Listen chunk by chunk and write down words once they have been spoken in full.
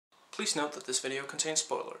Please note that this video contains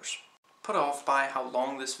spoilers. Put off by how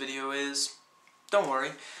long this video is? Don't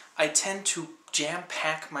worry, I tend to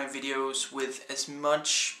jam-pack my videos with as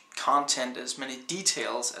much content, as many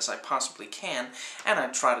details as I possibly can, and I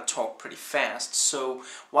try to talk pretty fast, so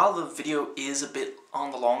while the video is a bit on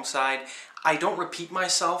the long side, I don't repeat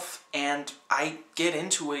myself, and I get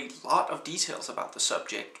into a lot of details about the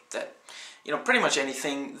subject that, pretty much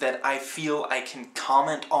anything that I feel I can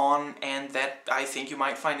comment on and that I think you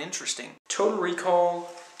might find interesting. Total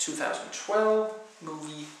Recall 2012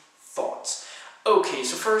 movie thoughts. Okay,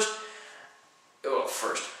 so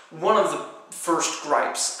one of the first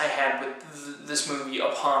gripes I had with this movie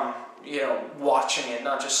upon, watching it,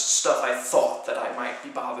 not just stuff I thought that I might be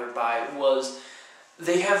bothered by, was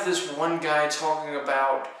they have this one guy talking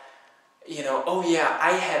about, oh yeah,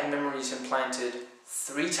 I had memories implanted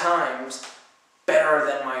 3 times better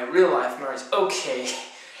than my real life memories. Okay,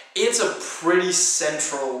 it's a pretty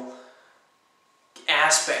central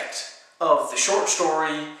aspect of the short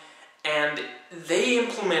story, and they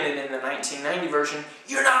implemented in the 1990 version,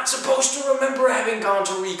 you're not supposed to remember having gone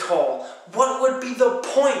to recall. What would be the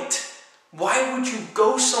point? Why would you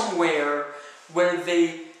go somewhere where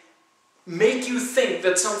they make you think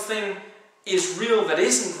that something is real that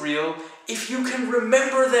isn't real if you can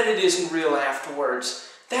remember that it isn't real afterwards?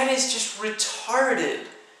 That is just retarded.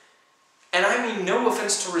 And I mean no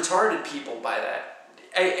offense to retarded people by that.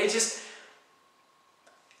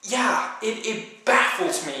 It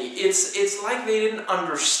baffles me. It's like they didn't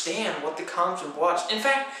understand what the concept was. In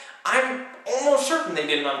fact, I'm almost certain they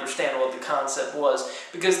didn't understand what the concept was,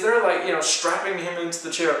 because they're like, strapping him into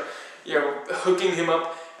the chair, hooking him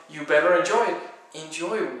up. You better enjoy it.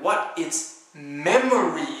 Enjoy what? It's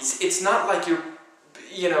memories. It's not like you're,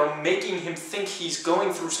 making him think he's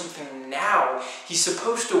going through something now. He's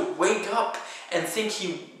supposed to wake up and think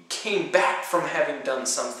he came back from having done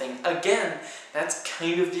something. Again, that's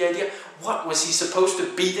kind of the idea. What, was he supposed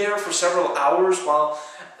to be there for several hours while,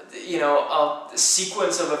 a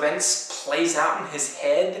sequence of events plays out in his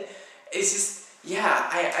head? It's just,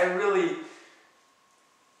 I really...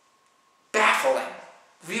 baffling.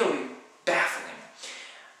 Really baffling.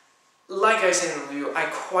 Like I said in the review, I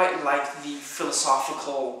quite like the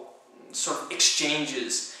philosophical sort of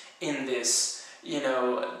exchanges in this.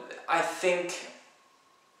 I think,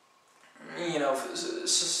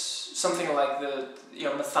 something like the,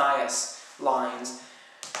 Matthias lines.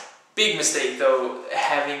 Big mistake, though,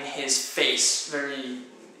 having his face very,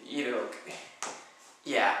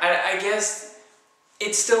 I guess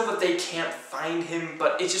it's still that they can't find him,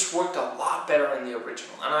 but it just worked a lot better in the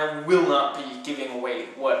original. And I will not be giving away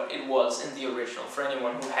what it was in the original for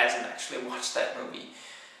anyone who hasn't actually watched that movie.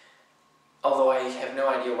 Although I have no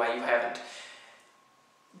idea why you haven't.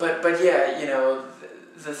 But yeah,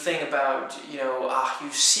 the thing about,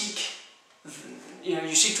 you seek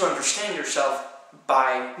to understand yourself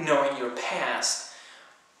by knowing your past,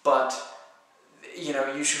 but,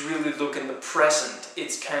 you should really look in the present.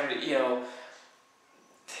 It's kind of,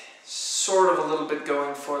 sort of a little bit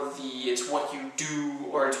going for the it's what you do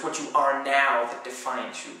or it's what you are now that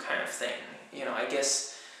defines you kind of thing. I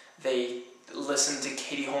guess they listen to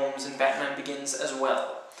Katie Holmes in Batman Begins as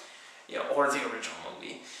well, or the original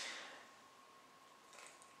movie.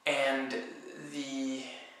 And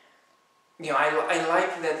I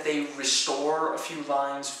like that they restore a few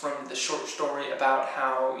lines from the short story about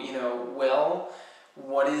how,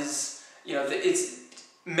 what is, it's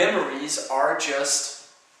memories are just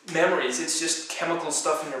memories. It's just chemical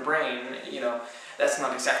stuff in your brain. That's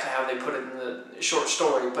not exactly how they put it in the short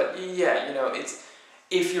story, but yeah, it's,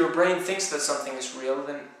 if your brain thinks that something is real,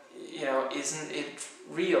 then, isn't it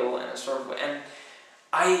real in a sort of way? And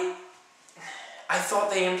I thought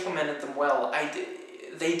they implemented them well.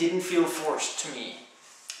 They didn't feel forced to me.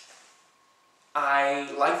 I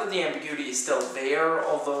like that the ambiguity is still there,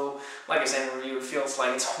 although, like I said in the review, it feels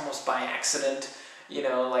like it's almost by accident.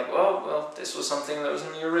 Well, this was something that was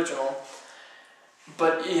in the original.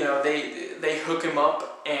 But, they hook him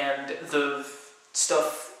up and the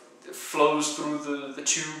stuff flows through the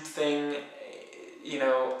tube thing,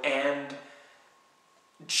 and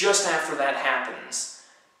just after that happens,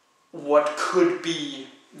 what could be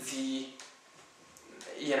the,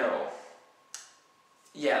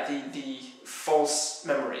 the false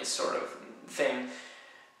memory sort of thing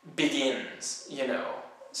begins,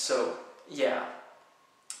 so, yeah.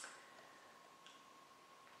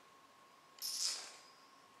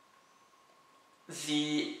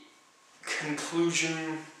 The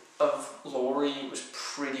conclusion of Laurie was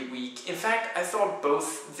pretty weak. In fact, I thought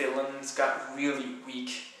both villains got really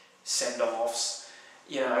weak send-offs.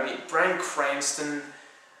 Bryan Cranston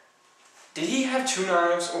Did he have 2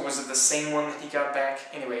 knives, or was it the same one that he got back?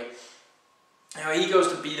 Anyway, he goes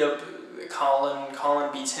to beat up Colin.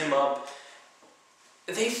 Colin beats him up.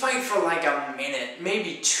 They fight for like a minute,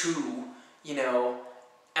 maybe 2. You know,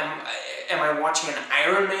 am I watching an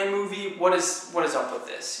Iron Man movie? What is up with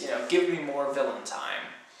this? You know, give me more villain time,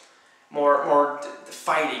 more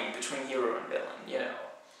fighting between hero and villain. You know,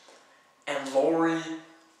 and Laurie,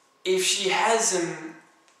 if she has him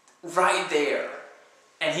right there,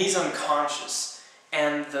 and he's unconscious,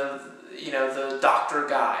 and the doctor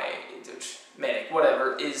guy, medic,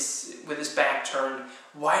 whatever, is with his back turned,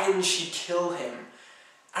 why didn't she kill him?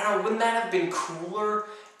 I don't know, wouldn't that have been cooler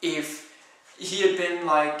if he had been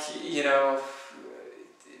like, you know,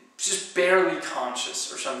 just barely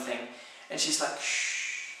conscious or something, and she's like,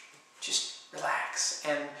 shh, just relax,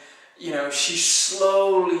 and, you know, she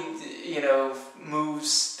slowly, you know,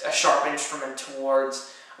 moves a sharp instrument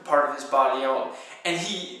towards a part of his body, you know, and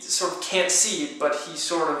he sort of can't see it, but he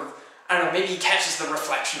sort of, I don't know, maybe he catches the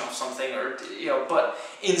reflection of something, or, you know, but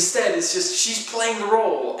instead it's just, she's playing the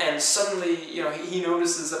role, and suddenly, you know, he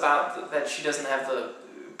notices that she doesn't have the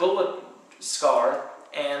bullet scar,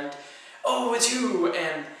 and, oh, it's you,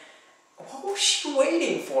 and what was she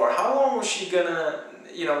waiting for? How long was she gonna,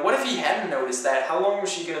 you know, what if he hadn't noticed that? How long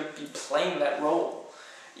was she gonna be playing that role?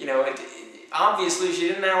 You know, obviously she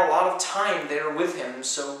didn't have a lot of time there with him,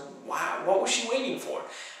 so wow, what was she waiting for?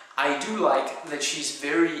 I do like that she's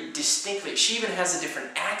very distinctly, she even has a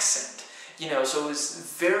different accent, you know, so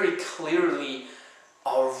it's very clearly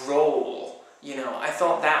a role, you know. I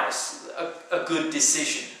thought that was a good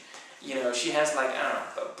decision. You know, she has like, I don't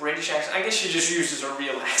know, a British accent. I guess she just uses her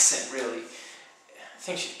real accent, really. I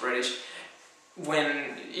think she's British.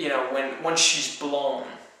 When, you know, once she's blown.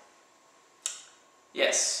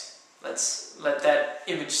 Yes, let's let that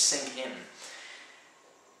image sink in.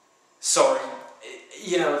 Sorry,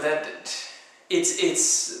 you know, that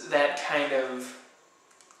it's that kind of,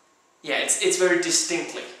 yeah, it's very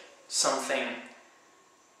distinctly something,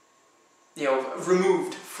 you know,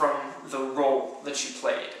 removed from the role that she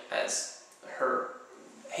played as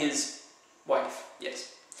his wife,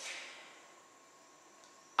 yes.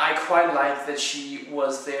 I quite like that she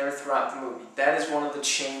was there throughout the movie. That is one of the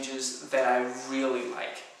changes that I really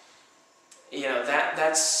like. You know,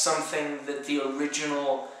 that's something that the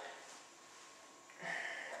original,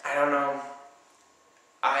 I don't know,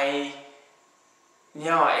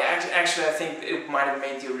 actually I think it might have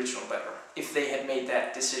made the original better if they had made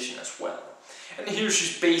that decision as well. And here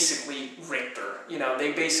she's basically Richter. You know,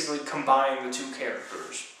 they basically combine the 2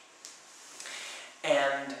 characters.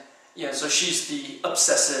 And, you know, so she's the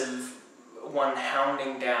obsessive one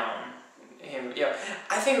hounding down him. Yeah,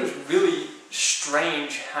 I think it was really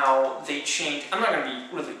strange how they changed. I'm not going to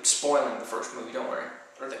be really spoiling the first movie, don't worry.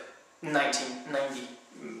 Or the 1990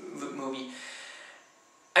 movie.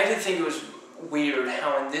 I did think it was weird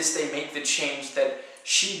how in this they make the change that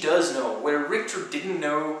she does know, where Richter didn't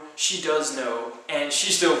know, she does know, and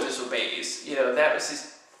she still disobeys. You know, that was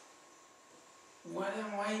just, why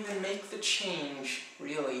even make the change,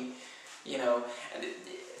 really? You know,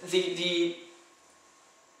 the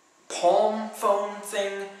palm phone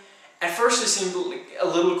thing, at first it seemed a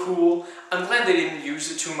little cool. I'm glad they didn't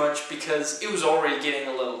use it too much because it was already getting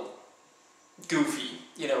a little goofy.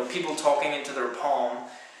 You know, people talking into their palm.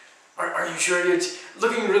 Are you sure? It's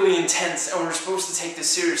looking really intense, and we're supposed to take this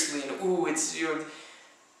seriously, and ooh, it's, you know,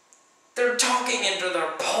 they're talking into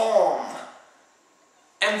their palm,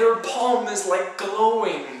 and their palm is like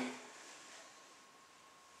glowing.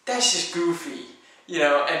 That's just goofy, you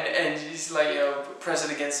know, and he's like, you know, press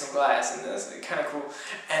it against some glass, and that's kind of cool.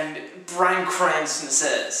 And Bryan Cranston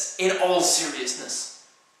says, in all seriousness,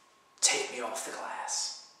 take me off the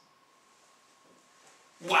glass.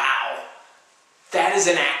 Wow. That is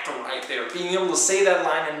an actor right there, being able to say that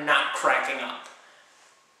line and not cracking up.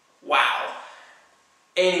 Wow.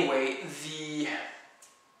 Anyway,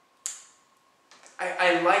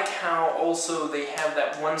 I like how also they have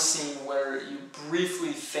that one scene where you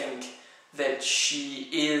briefly think that she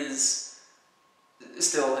is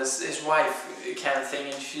still his wife kind of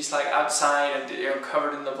thing, and she's like outside and, you know,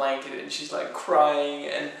 covered in the blanket, and she's like crying,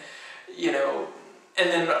 and, you know, and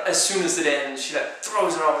then as soon as it ends, she like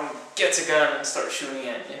throws it off and gets a gun and starts shooting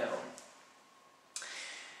it, you know.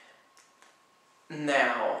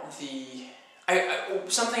 Now,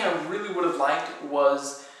 something I really would have liked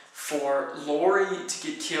was for Laurie to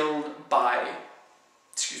get killed by,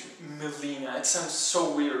 Melina. It sounds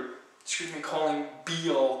so weird, calling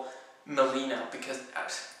Biel Melina, because,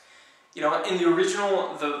 you know, in the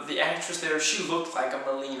original, the actress there, she looked like a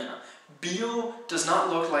Melina. Biel does not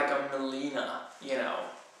look like a Melina, you know.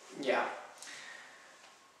 Yeah.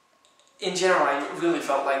 in general, I really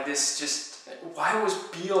felt like this just, why was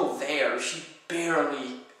Biel there? She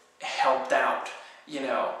barely helped out, you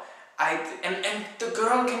know. And the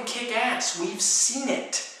girl can kick ass. We've seen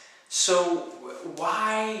it. So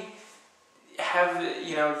why have,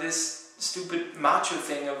 you know, this stupid macho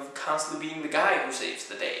thing of constantly being the guy who saves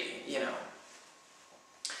the day, you know?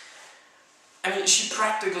 I mean, she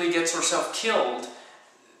practically gets herself killed,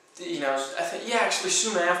 you know, I think, yeah, actually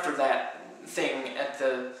soon after that thing at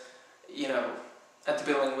the, you know, at the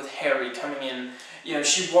building with Harry coming in, you know,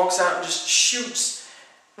 she walks out and just shoots,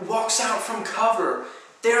 walks out from cover.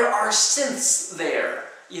 There are synths there,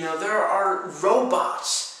 you know, there are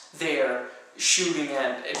robots there shooting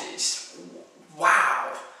at, it's,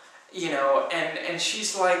 wow, you know, and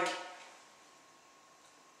she's like,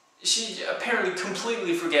 she apparently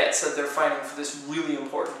completely forgets that they're fighting for this really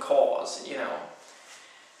important cause, you know.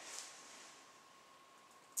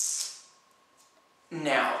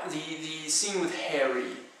 Now, the scene with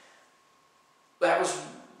Harry, that was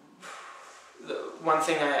the one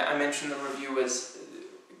thing I mentioned in the review was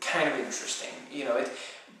kind of interesting. You know, it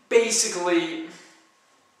basically,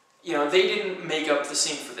 you know, they didn't make up the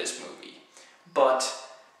scene for this movie, but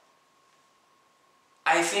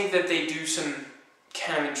I think that they do some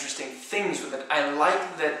kind of interesting things with it. I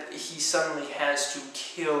like that he suddenly has to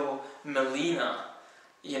kill Melina,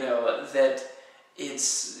 you know, that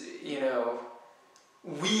it's, you know,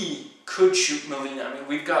 we could shoot Melina. I mean,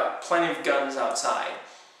 we've got plenty of guns outside,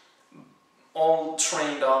 all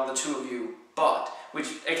trained on the two of you, but, which,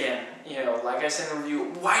 again, you know, like I said in the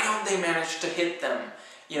review, why don't they manage to hit them?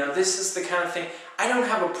 You know, this is the kind of thing, I don't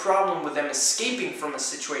have a problem with them escaping from a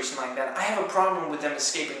situation like that. I have a problem with them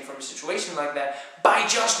escaping from a situation like that by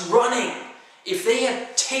just running. If they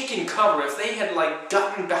had taken cover, if they had, like,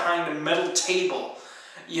 gotten behind a metal table,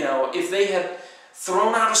 you know, if they had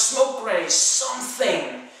thrown out a smoke grenade,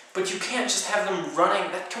 something, but you can't just have them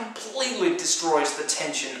running. That completely destroys the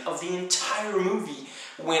tension of the entire movie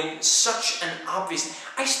when such an obvious...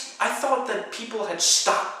 I thought that people had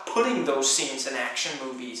stopped putting those scenes in action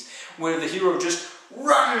movies where the hero just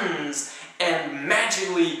runs and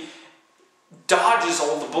magically dodges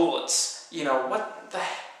all the bullets. You know, what the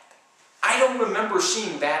heck? I don't remember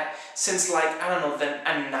seeing that since, like, I don't know,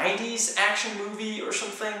 a 90s action movie or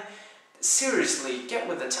something. Seriously, get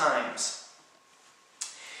with the times.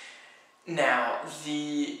 Now,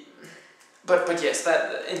 but yes,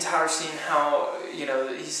 that entire scene, how, you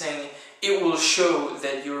know, he's saying it will show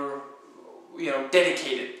that you're, you know,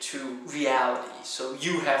 dedicated to reality, so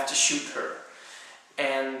you have to shoot her.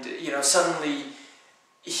 And, you know, suddenly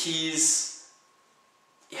he's,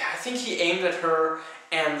 yeah, I think he aimed at her,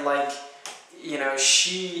 and, like, you know,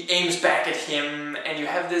 she aims back at him, and you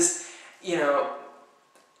have this, you know,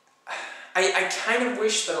 I kind of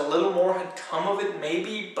wish that a little more had come of it,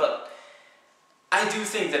 maybe, but I do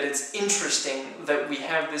think that it's interesting that we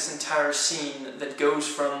have this entire scene that goes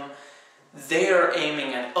from they're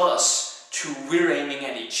aiming at us to we're aiming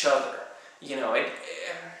at each other. You know,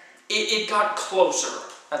 it got closer,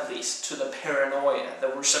 at least, to the paranoia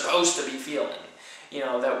that we're supposed to be feeling, you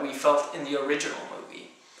know, that we felt in the original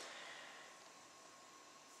movie.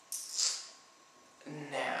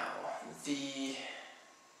 Now,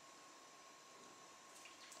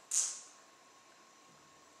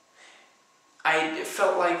 I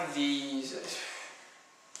felt like the,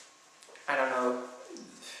 I don't know,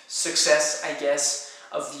 success, I guess,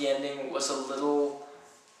 of the ending was a little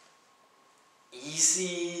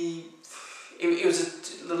easy. It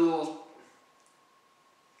was a little,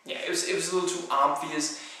 yeah, it was a little too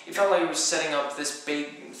obvious. It felt like it was setting up this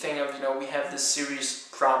big thing of, you know, we have this serious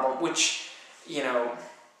problem, which, you know,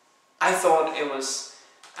 I thought it was,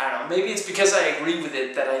 I don't know, maybe it's because I agree with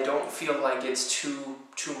it that I don't feel like it's too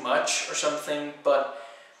much or something, but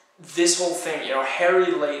this whole thing, you know,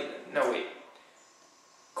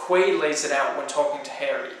 Quaid lays it out when talking to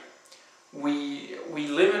Harry. We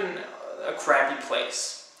live in a crappy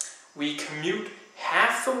place. We commute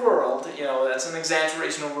half the world, you know, that's an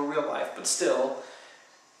exaggeration over real life, but still,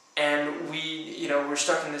 and we're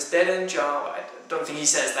stuck in this dead-end job. I don't think he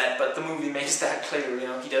says that, but the movie makes that clear, you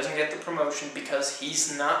know, he doesn't get the promotion because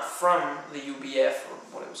he's not from the UBF, or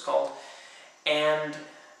what it was called, and,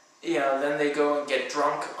 you know, then they go and get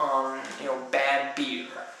drunk on, you know, bad beer.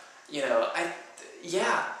 You know,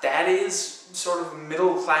 yeah, that is sort of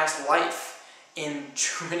middle-class life in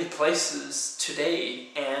too many places today,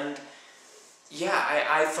 and yeah,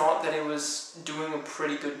 I thought that it was doing a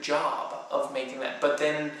pretty good job of making that, but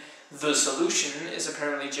then the solution is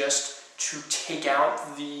apparently just to take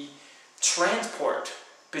out the transport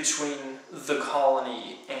between the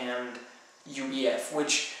colony and UBF,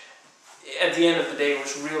 which at the end of the day, it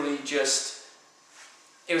was really just,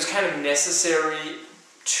 it was kind of necessary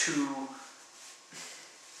to,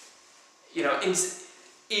 you know,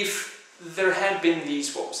 if there had been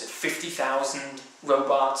these, what was it, 50,000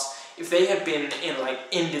 robots, if they had been in like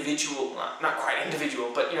individual, not quite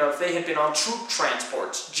individual, but you know, if they had been on troop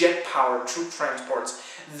transports, jet-powered troop transports,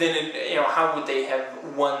 then you know, how would they have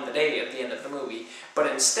won the day at the end of the movie? But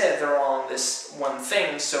instead, they're all on this one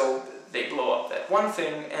thing, so they blow up that one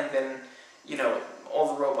thing, and then, you know,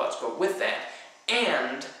 all the robots go with that.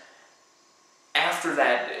 And after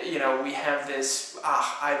that, you know, we have this,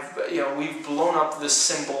 we've blown up the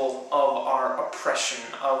symbol of our oppression,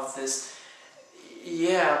 of this,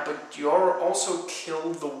 yeah, but you're also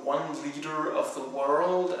killed the one leader of the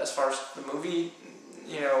world, as far as the movie,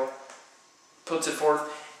 you know, puts it forth,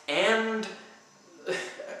 and,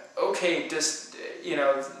 okay, just, you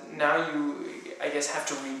know, now you, I guess, have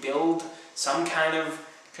to rebuild some kind of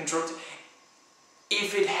control.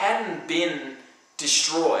 If it hadn't been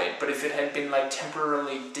destroyed, but if it had been like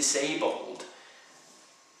temporarily disabled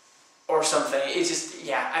or something, it's just,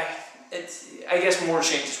 yeah, I guess more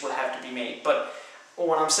changes would have to be made. But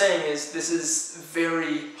what I'm saying is, this is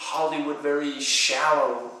very Hollywood, very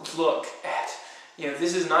shallow look at, you know,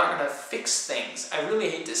 this is not going to fix things. I really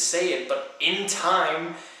hate to say it, but In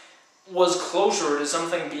Time was closer to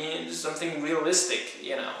something being something realistic,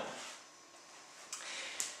 you know.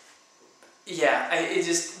 Yeah, it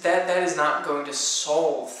just, that is not going to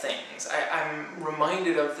solve things. I'm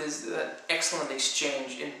reminded of this excellent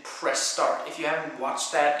exchange in Press Start. If you haven't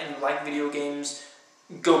watched that and you like video games,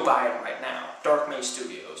 go buy it right now. Dark May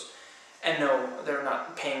Studios. And no, they're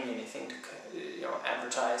not paying me anything to, you know,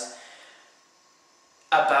 advertise.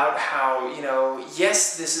 About how, you know,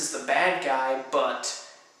 yes, this is the bad guy, but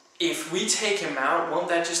if we take him out, won't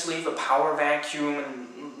that just leave a power vacuum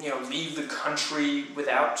and, you know, leave the country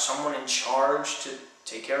without someone in charge to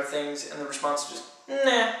take care of things? And the response is just,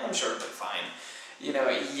 nah, I'm sure it'll be fine. You know,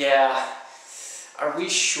 yeah. Are we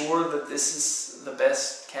sure that this is the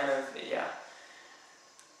best kind of, yeah.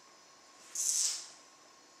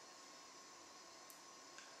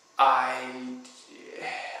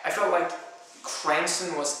 I felt like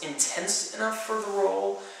Cranston was intense enough for the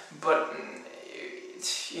role, but,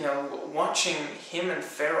 you know, watching him and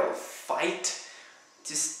Farrell fight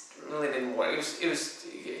just really didn't work. It was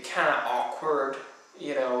kind of awkward,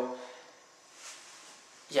 you know.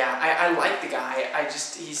 Yeah, I like the guy,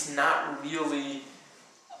 he's not really,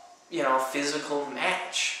 you know, a physical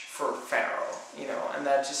match for Farrell, you know, and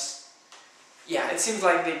that just, yeah, it seems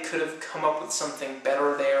like they could have come up with something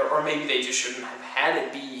better there, or maybe they just shouldn't have had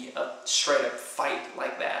it be a straight-up fight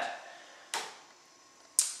like that.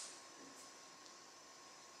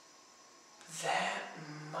 That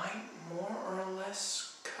might more or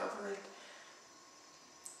less cover it.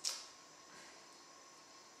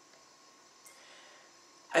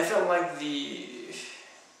 I felt like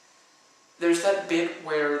there's that bit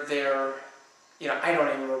where they're, you know, I don't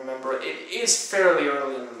even remember, it is fairly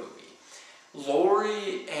early in the movie.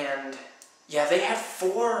 Lori and, yeah, they had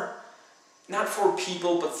not four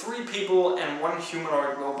people, but 3 people and 1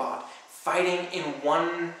 humanoid robot fighting in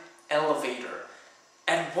one elevator.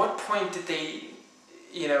 At what point did they,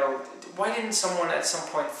 you know, why didn't someone at some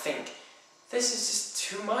point think, this is just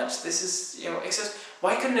too much, this is, you know, excessive.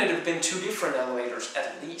 Why couldn't it have been 2 different elevators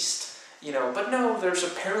at least? You know, but no, there's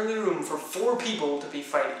apparently room for 4 people to be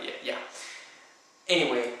fighting. Yeah.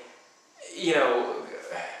 Anyway, you know,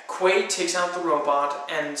 Quaid takes out the robot,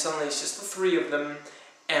 and suddenly it's just the 3 of them,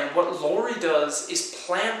 and what Lori does is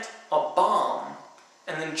plant a bomb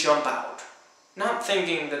and then jump out. Not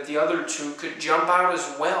thinking that the other 2 could jump out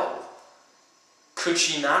as well. Could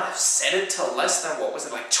she not have set it to less than, what was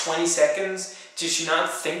it, like 20 seconds? Did she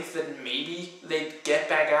not think that maybe they'd get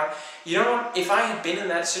back out? You know what, if I had been in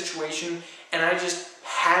that situation and I just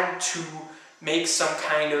had to make some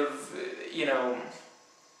kind of, you know,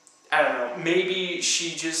 I don't know, maybe it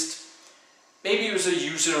was a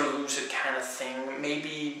use it or lose it kind of thing.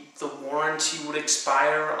 Maybe the warranty would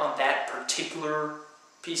expire on that particular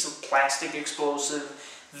piece of plastic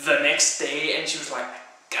explosive the next day, and she was like,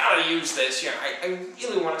 gotta use this, you know, I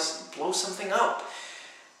really want to blow something up.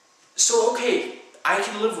 So, okay, I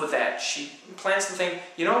can live with that. She plants the thing.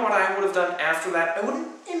 You know what I would have done after that? I wouldn't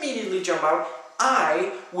immediately jump out.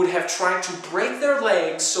 I would have tried to break their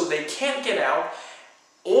legs so they can't get out,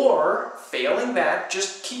 or, failing that,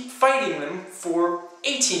 just keep fighting them for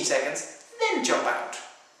 18 seconds, then jump out.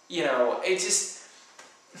 You know, it just...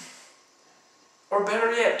 Or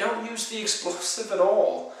better yet, don't use the explosive at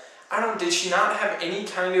all. Did she not have any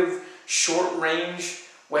kind of short-range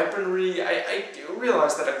weaponry? I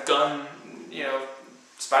realize that a gun, you know,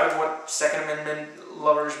 is spite of what Second Amendment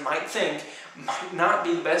lovers might think, might not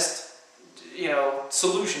be the best,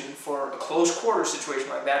 solution for a close quarter situation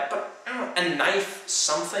like that. But I don't know, a knife,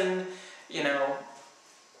 something,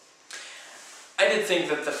 I did think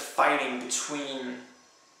that the fighting between,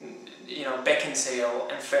 Beckinsale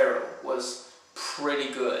and Farrell was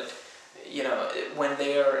pretty good. When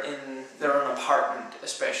they're in their own apartment,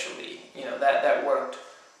 especially, that worked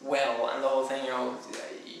well, and the whole thing,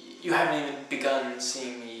 you haven't even begun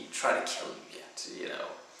seeing me try to kill you yet,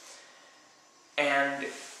 And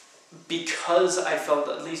because I felt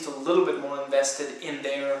at least a little bit more invested in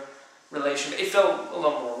their relationship, it felt a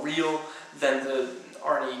little more real than the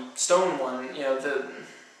Arnie Stone one,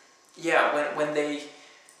 when they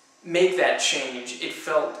make that change, it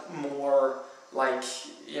felt more like,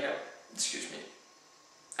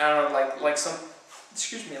 I don't know, like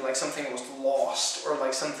something was lost, or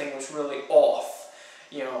like something was really off,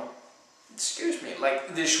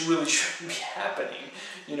 like this really shouldn't be happening,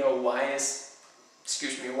 why is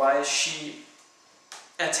she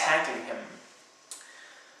attacking him?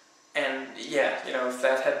 And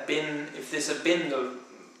if this had been the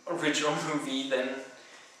original movie, then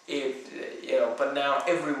but now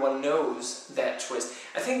everyone knows that twist.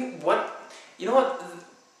 I think what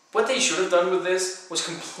they should have done with this was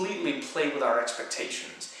completely play with our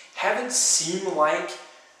expectations. Have it seem like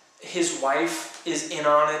his wife is in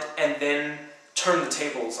on it, and then turn the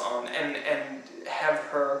tables on, and have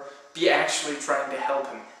her be actually trying to help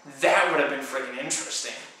him. That would have been freaking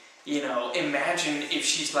interesting. Imagine if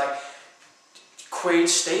she's like, Quaid,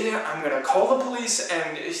 stay there, I'm gonna call the police,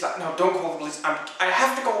 and he's like, no, don't call the police, I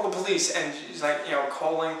have to call the police, and she's like,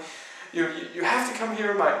 calling, you have to come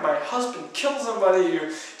here, my husband killed somebody,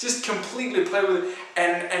 you just completely play with it,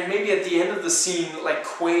 and maybe at the end of the scene, like,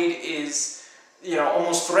 Quaid is,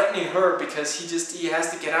 almost threatening her because he has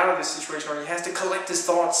to get out of this situation, or he has to collect his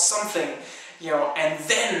thoughts, something, and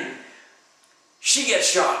then she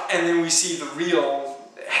gets shot, and then we see the real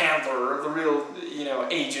handler, or the real,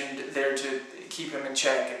 agent there to keep him in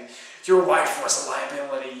check, and your wife was a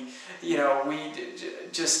liability, we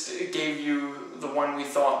just gave you the one we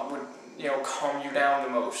thought would, calm you down the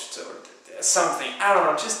most, or something, I don't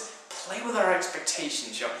know, just play with our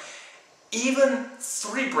expectations, Even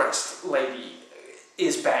Three-Breast Lady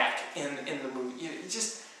is back in the movie,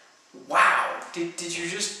 just, wow, did you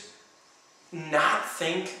just not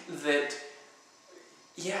think that,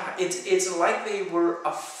 it's like they were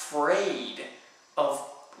afraid of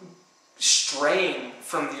straying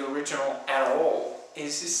from the original at all.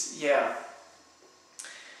 It's just,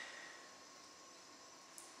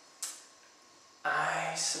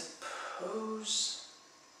 I suppose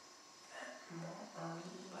that more or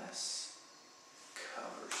less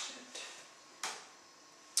covers it.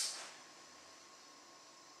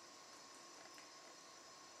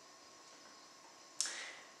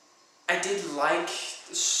 I did like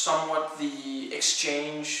somewhat the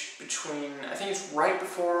exchange between, I think it's right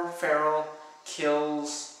before Farrell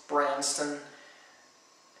kills Cranston,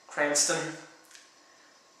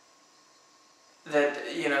 that,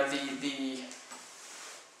 the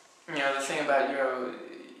thing about,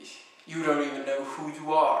 you don't even know who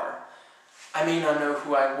you are. I may not know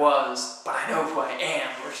who I was, but I know who I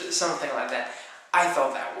am, or something like that. I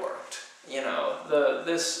thought that worked.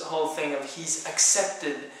 This whole thing of he's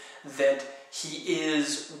accepted that he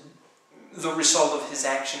is the result of his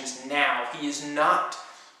actions now. He is not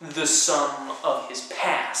the sum of his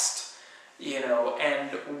past,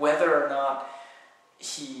 and whether or not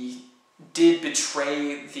he did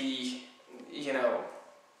betray the,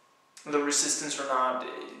 the resistance or not,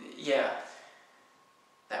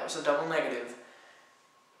 that was a double negative.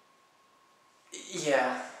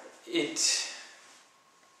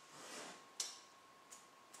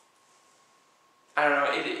 I don't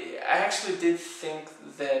know, I actually did think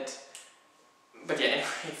that, but anyway,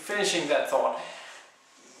 finishing that thought,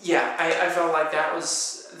 I felt like that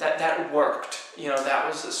worked, that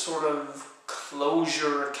was a sort of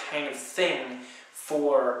closure kind of thing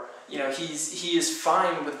for, he is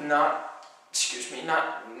fine with not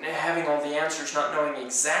having all the answers, not knowing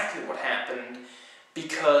exactly what happened,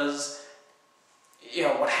 because,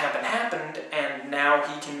 what happened, and now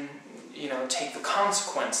he can, take the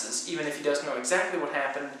consequences. Even if he doesn't know exactly what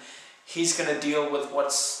happened, he's going to deal with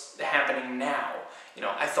what's happening now.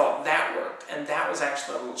 I thought that worked, and that was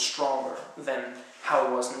actually a little stronger than how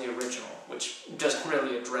it was in the original, which doesn't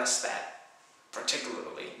really address that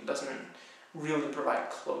particularly. It doesn't really provide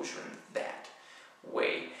closure in that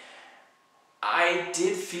way. I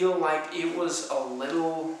did feel like it was a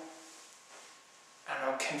little, I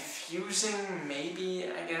don't know, confusing, maybe,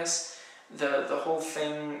 I guess. The whole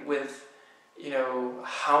thing with, you know,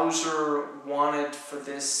 Hauser wanted for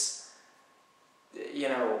this, you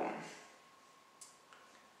know,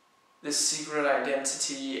 this secret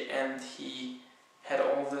identity, and he had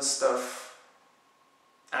all this stuff.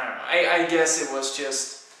 I don't know. I guess it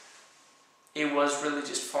was really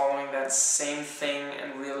just following that same thing,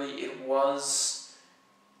 and really it was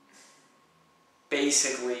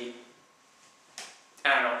basically,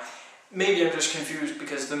 I don't know, maybe I'm just confused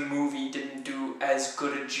because the movie didn't do as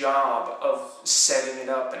good a job of setting it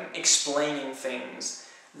up and explaining things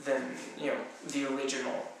than, you know, the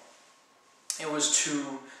original.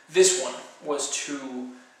 This one was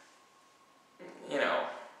too, you know,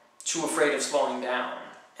 too afraid of slowing down,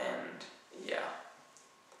 and yeah.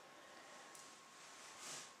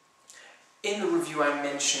 In the review I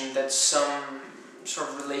mentioned that some sort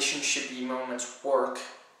of relationship-y moments work,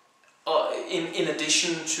 in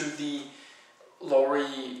addition to the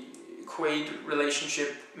Laurie-Quaid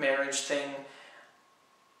relationship marriage thing.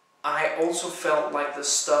 I also felt like the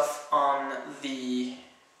stuff on the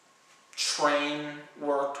train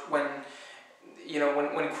worked when, you know,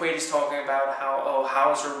 when Quaid is talking about how, oh,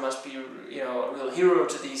 Hauser must be, you know, a real hero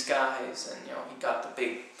to these guys, and, you know, he got the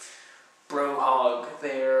big bro hug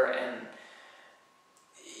there, and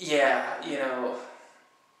yeah, you know,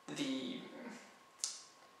 the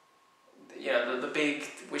big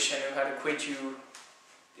wish I knew how to quit you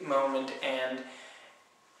moment, and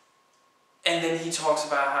then he talks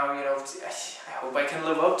about how, you know, I hope I can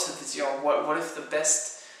live up to this, you know, what if the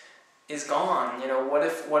best is gone, you know, what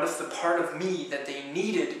if the part of me that they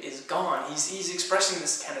needed is gone? He's expressing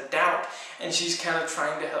this kind of doubt, and she's kind of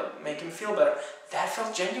trying to help make him feel better. That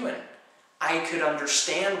felt genuine. I could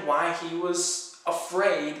understand why he was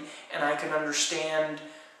afraid, and I could understand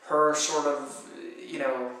her sort of, you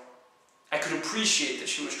know, I could appreciate that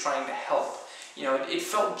she was trying to help. You know, it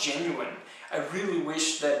felt genuine. I really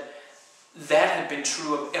wish that had been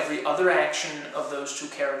true of every other action of those two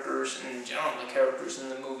characters, and in general the characters in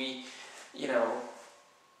the movie, you know.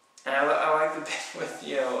 And I like the bit with,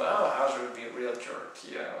 you know, oh, Hauser would be a real jerk,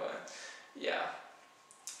 you know, yeah.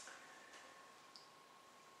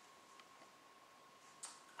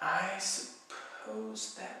 I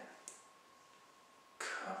suppose that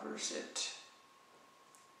covers it.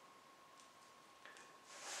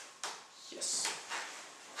 Yes.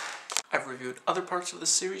 I've reviewed other parts of this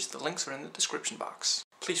series, the links are in the description box.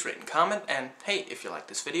 Please rate and comment, and hey, if you like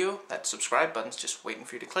this video, that subscribe button's just waiting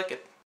for you to click it.